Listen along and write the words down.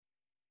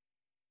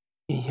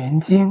《语言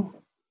经》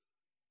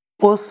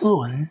波斯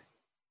文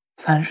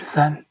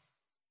33，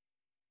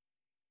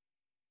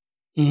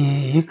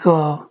以一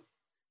个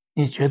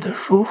你觉得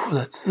舒服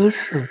的姿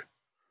势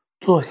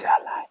坐下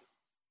来，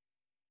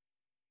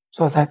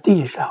坐在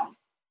地上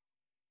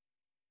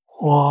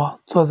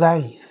或坐在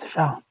椅子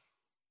上，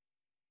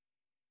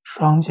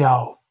双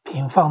脚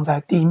平放在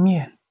地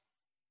面，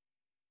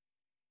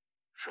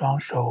双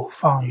手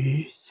放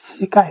于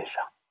膝盖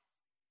上，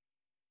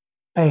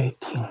背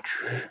挺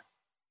直，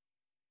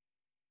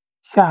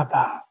下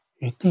巴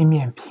与地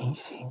面平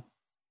行。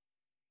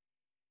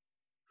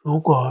如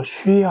果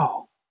需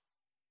要，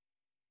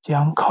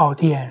将靠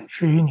垫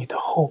置于你的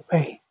后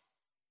背，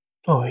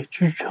作为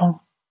支撑。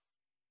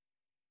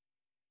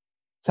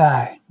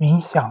在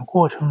冥想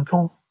过程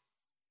中，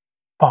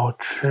保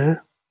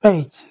持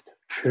背脊的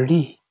直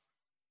立。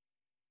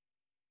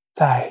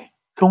在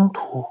中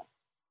途，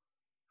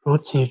如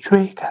脊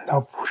椎感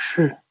到不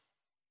适，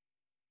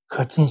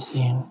可进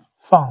行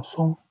放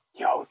松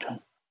调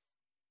整。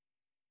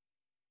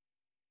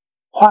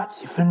花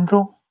几分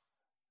钟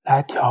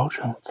来调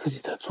整自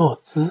己的坐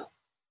姿，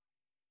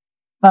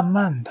慢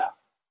慢的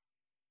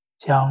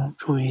将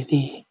注意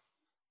力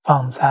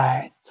放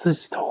在自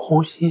己的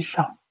呼吸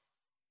上，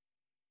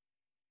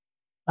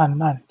慢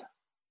慢的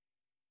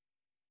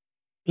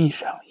闭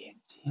上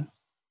眼睛，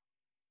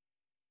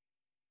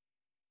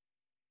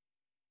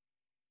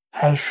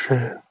开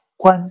始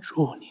关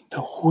注你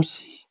的呼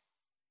吸。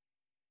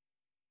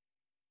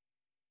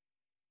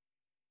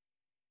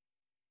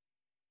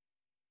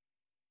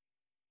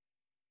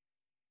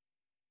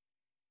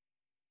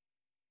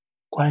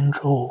关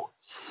注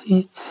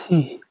吸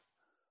气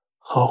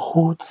和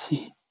呼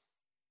气。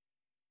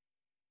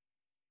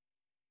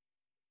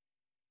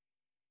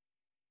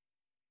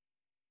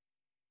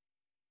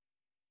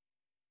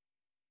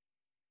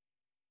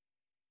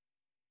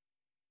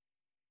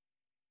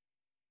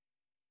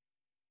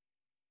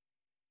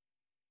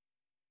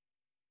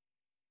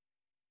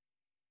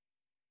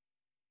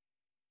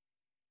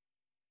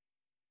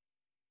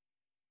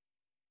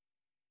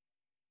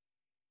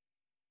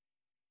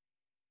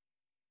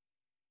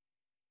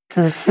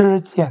只是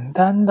简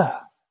单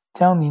的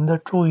将您的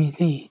注意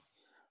力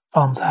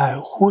放在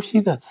呼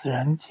吸的自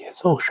然节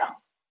奏上。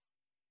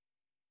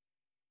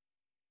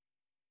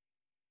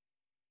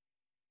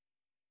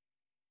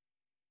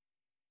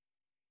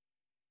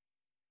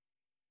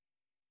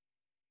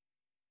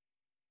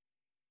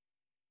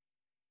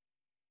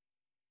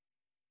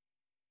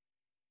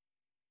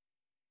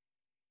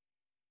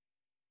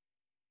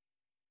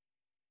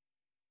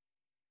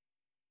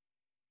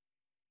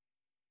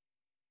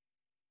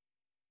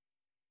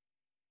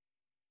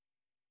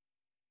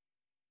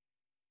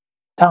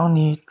当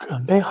你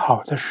准备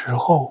好的时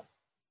候，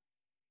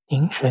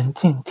凝神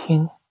静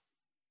听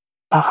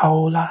巴哈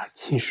欧拉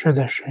启示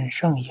的神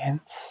圣言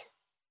辞。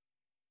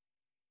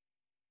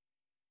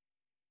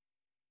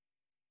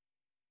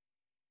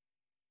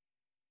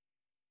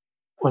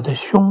我的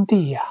兄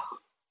弟呀，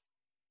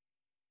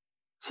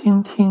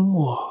倾听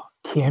我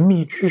甜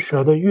蜜之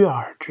舌的悦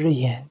耳之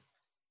言，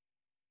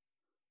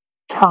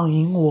畅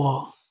饮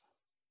我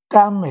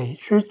甘美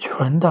之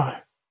泉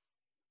的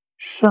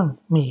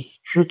圣蜜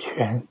之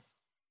泉，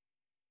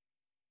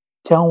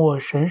将我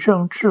神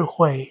圣智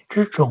慧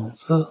之种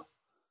子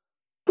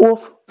播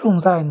种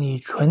在你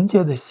纯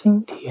洁的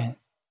心田，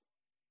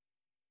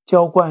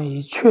浇灌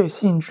以确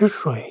信之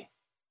水，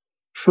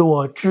使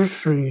我知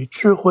识与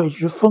智慧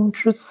之风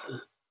之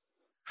子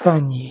在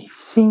你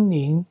心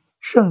灵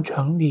圣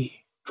城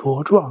里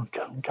茁壮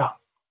成长，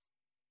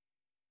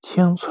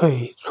青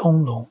翠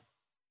葱茏。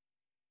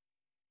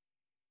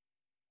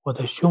我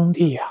的兄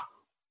弟呀，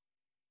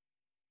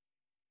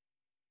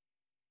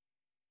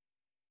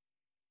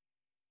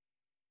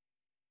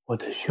我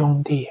的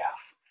兄弟呀，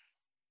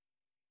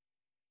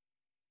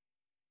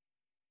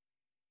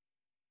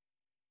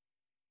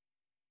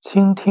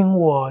倾听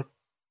我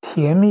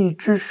甜蜜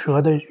之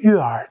舌的悦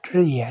耳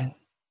之言，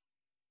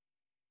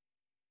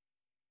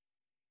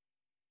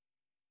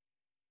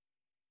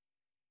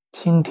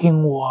倾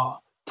听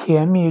我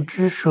甜蜜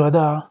之舌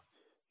的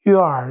悦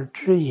耳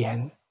之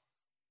言，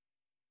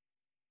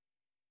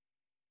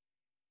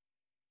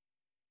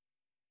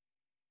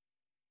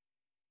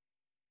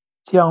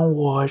将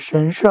我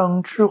神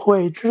圣智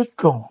慧之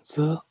种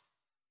子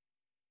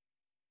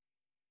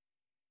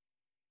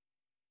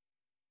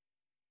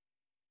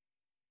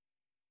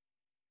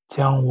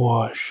将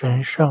我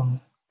神圣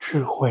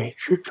智慧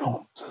之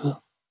种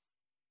子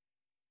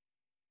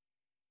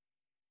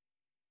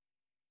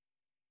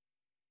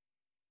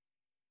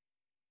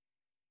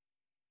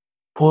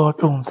播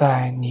种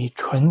在你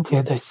纯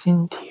洁的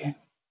心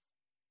田，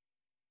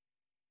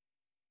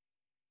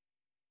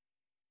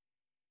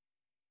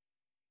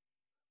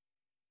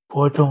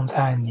播种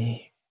在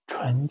你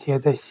纯洁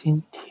的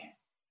心田，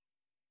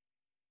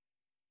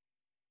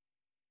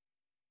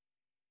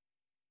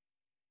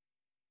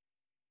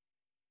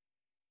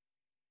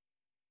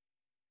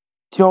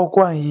浇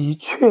灌以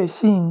确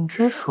信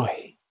之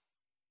水，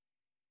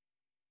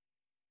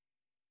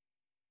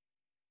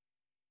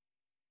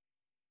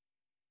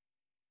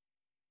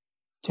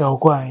浇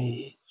灌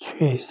以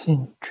确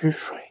信之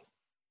水，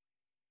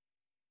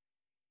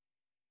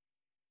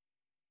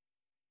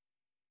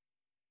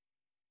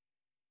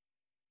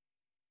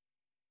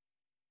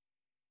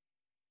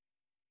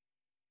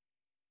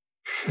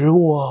使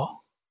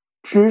我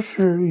知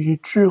识与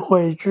智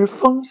慧之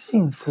风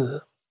信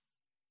子，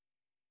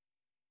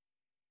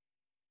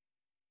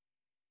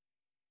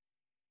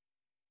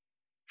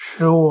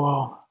使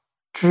我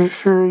知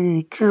识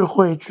与智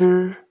慧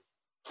之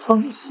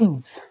风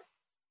信子，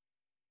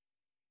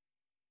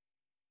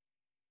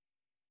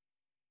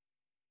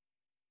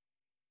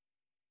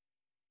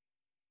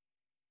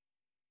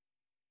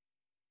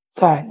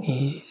在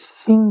你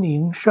心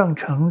灵圣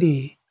城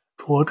里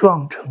茁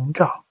壮成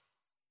长，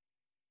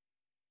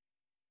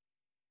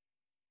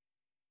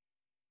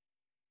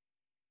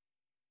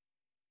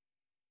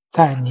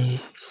在你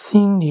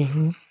心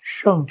灵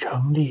圣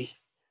城里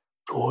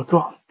茁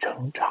壮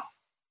成长，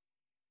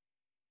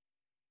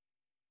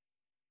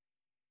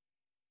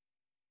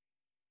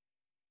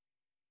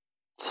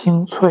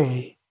青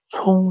翠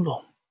葱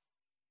茏，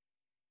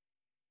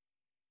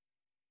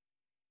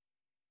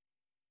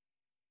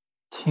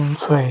青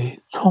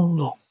翠葱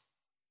茏。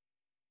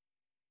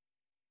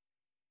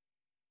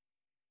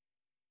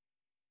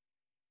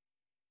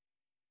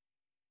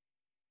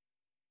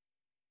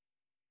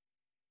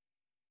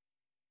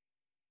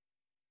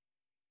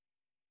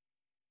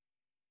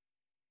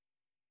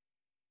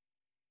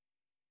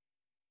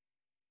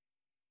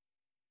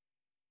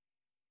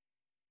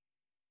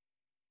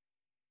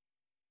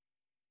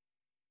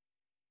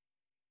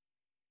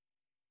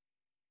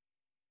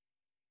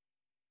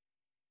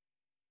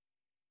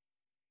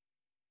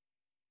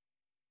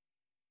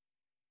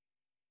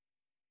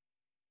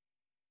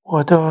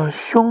我的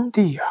兄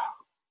弟啊，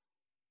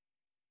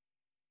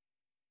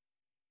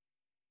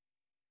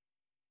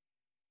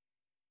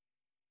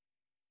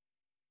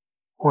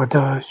我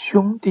的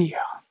兄弟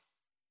啊，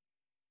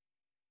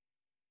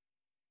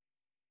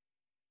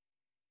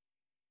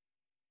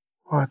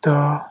我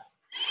的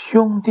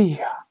兄弟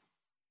啊，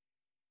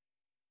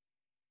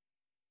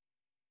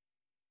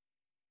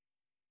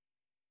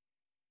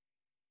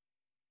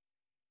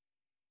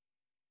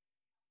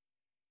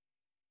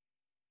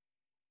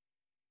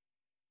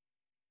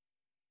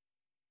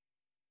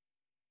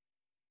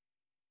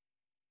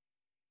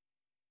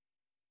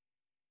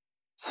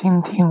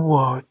倾听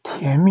我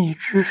甜蜜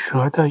之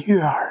舌的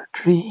悦耳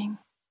之音，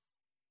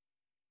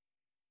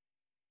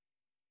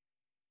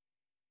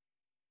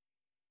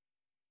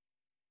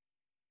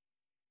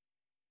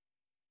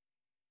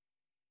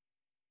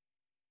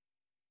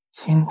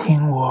倾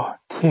听我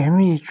甜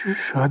蜜之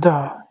舌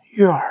的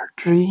悦耳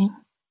之音，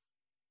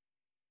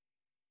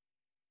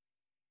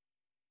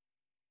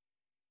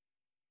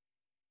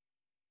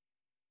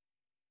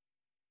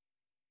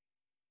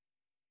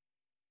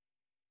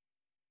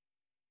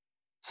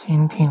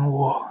倾听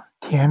我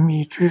甜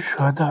蜜之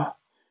舌的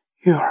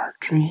悦耳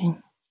之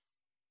音，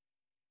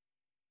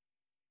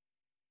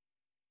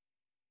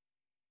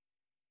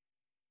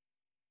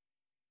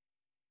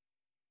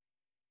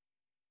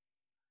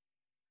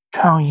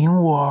畅饮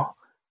我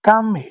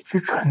甘美之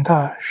醇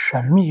的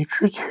神秘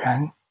之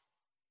泉，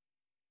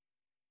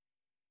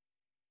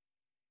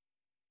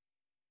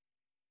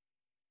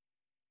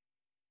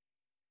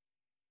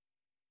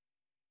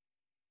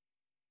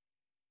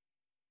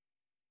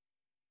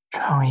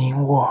畅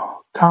饮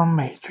我甘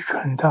美之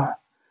醇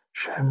的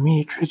神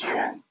秘之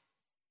泉，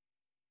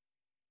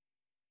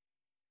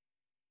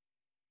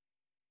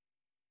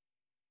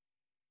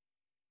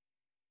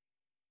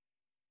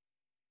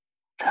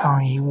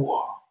畅饮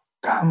我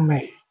甘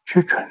美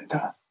之醇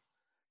的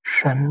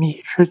神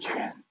秘之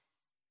泉，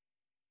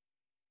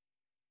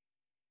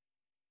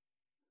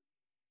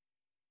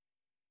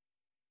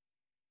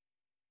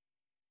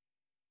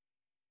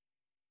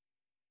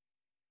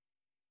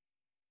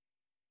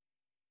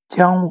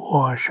将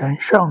我神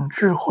圣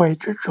智慧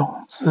之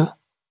种子，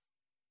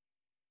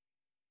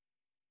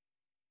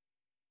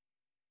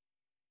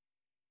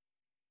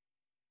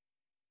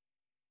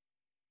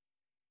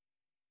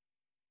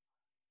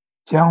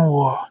将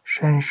我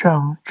神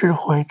圣智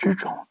慧之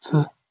种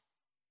子，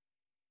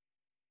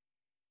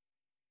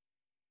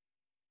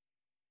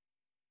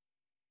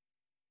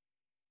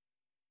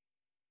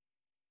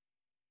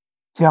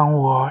将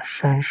我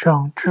神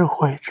圣智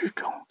慧之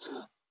种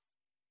子，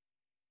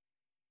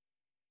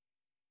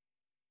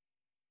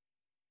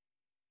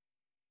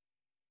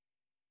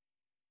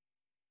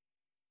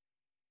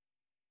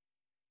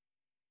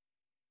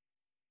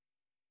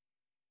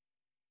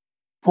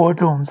播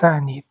种在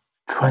你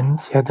纯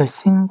洁的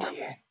心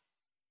田，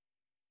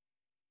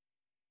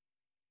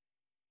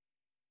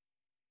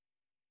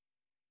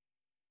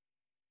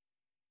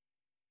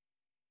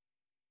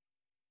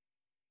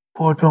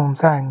播种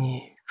在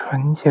你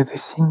纯洁的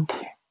心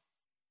田，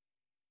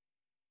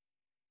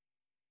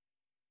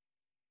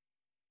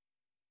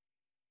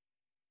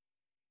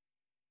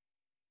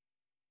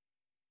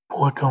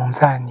播种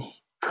在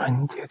你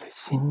纯洁的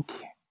心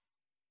田，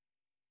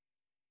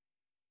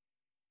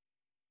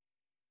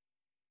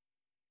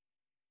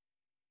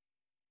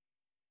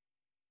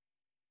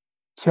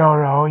搅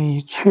扰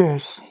以确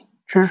信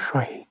之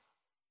水，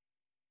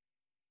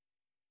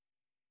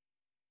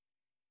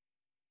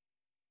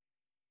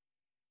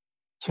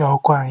浇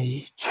灌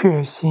以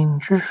确信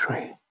之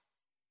水，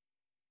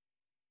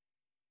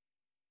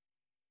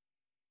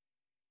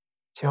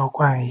浇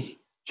灌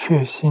以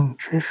确信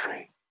之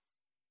水，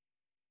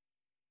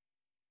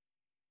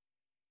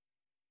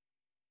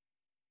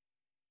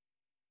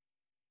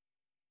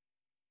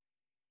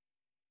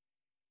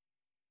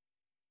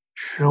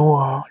使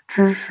我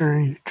知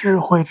识与智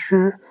慧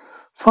之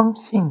风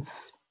信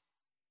子，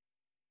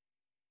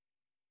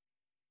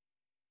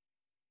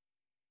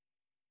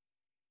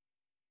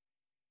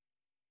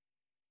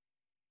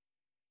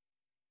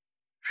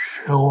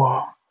使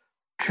我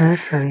知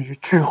识与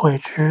智慧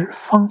之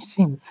风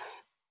信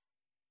子，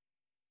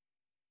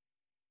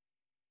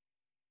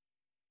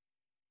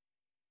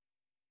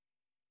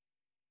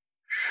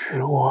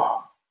使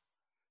我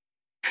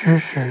知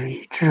识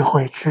与智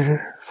慧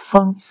之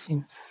风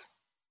信子。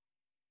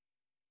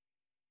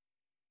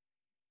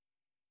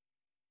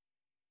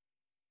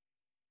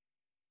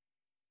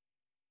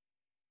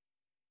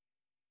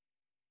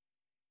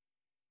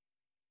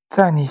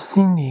在你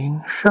心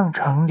灵圣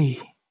城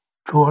里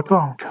茁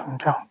壮成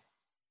长，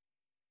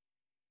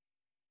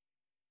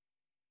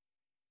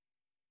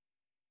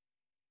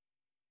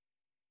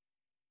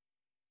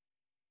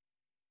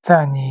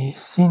在你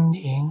心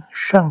灵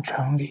圣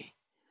城里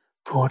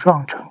茁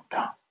壮成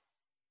长，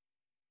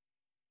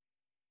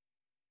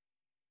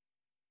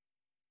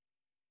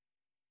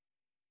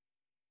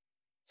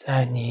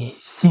在你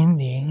心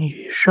灵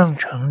与圣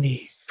城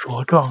里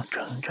茁壮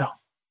成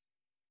长，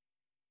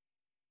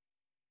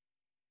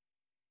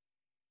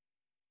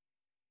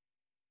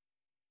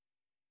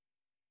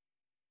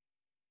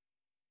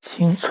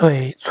青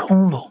翠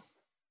葱茏，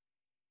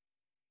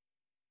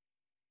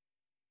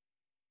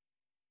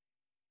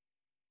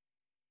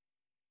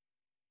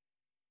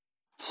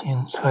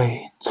青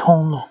翠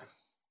葱茏，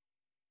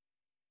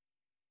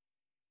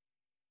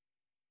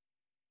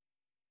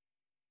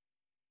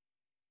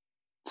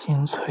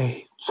青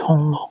翠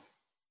葱茏，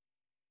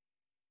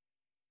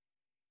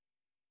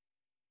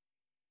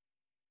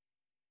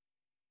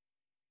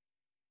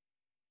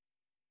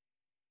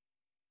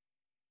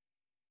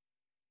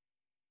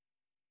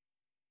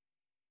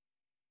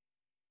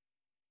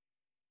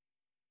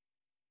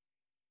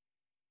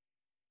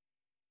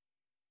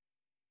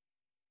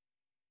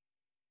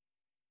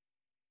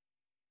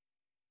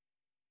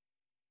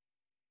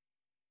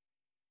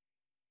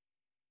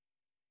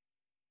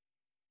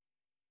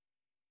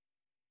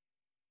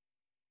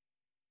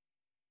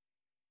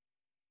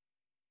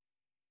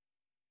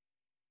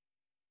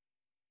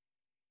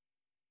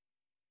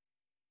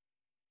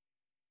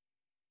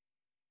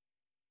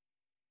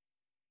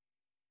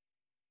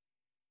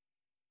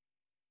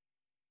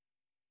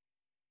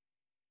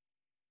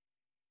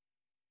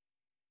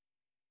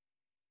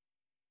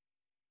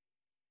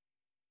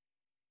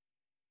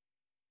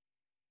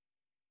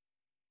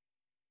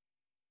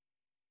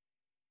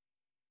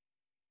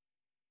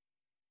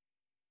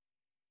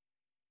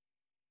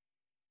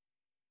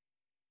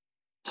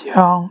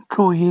将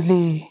注意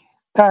力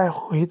带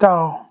回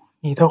到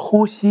你的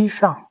呼吸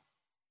上，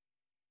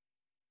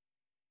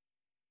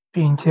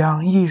并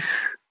将意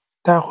识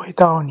带回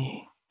到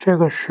你这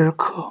个时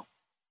刻。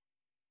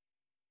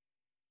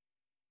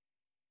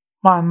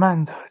慢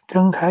慢地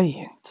睁开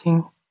眼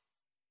睛，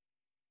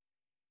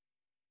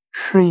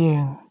适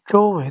应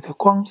周围的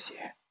光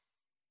线。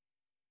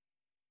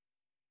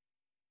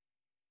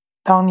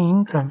当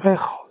您准备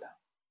好了，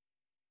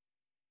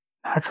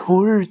拿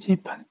出日记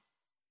本，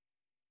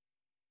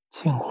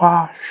请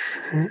花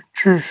10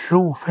至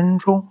15分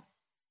钟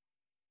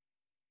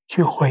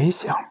去回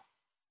想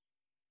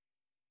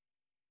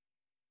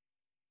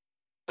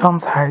刚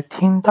才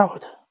听到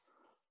的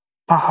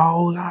巴哈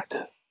欧拉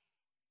的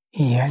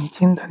言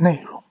经的内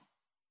容，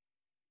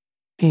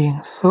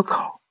并思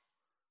考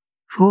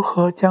如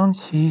何将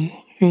其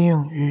运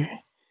用于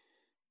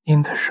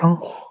您的生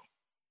活。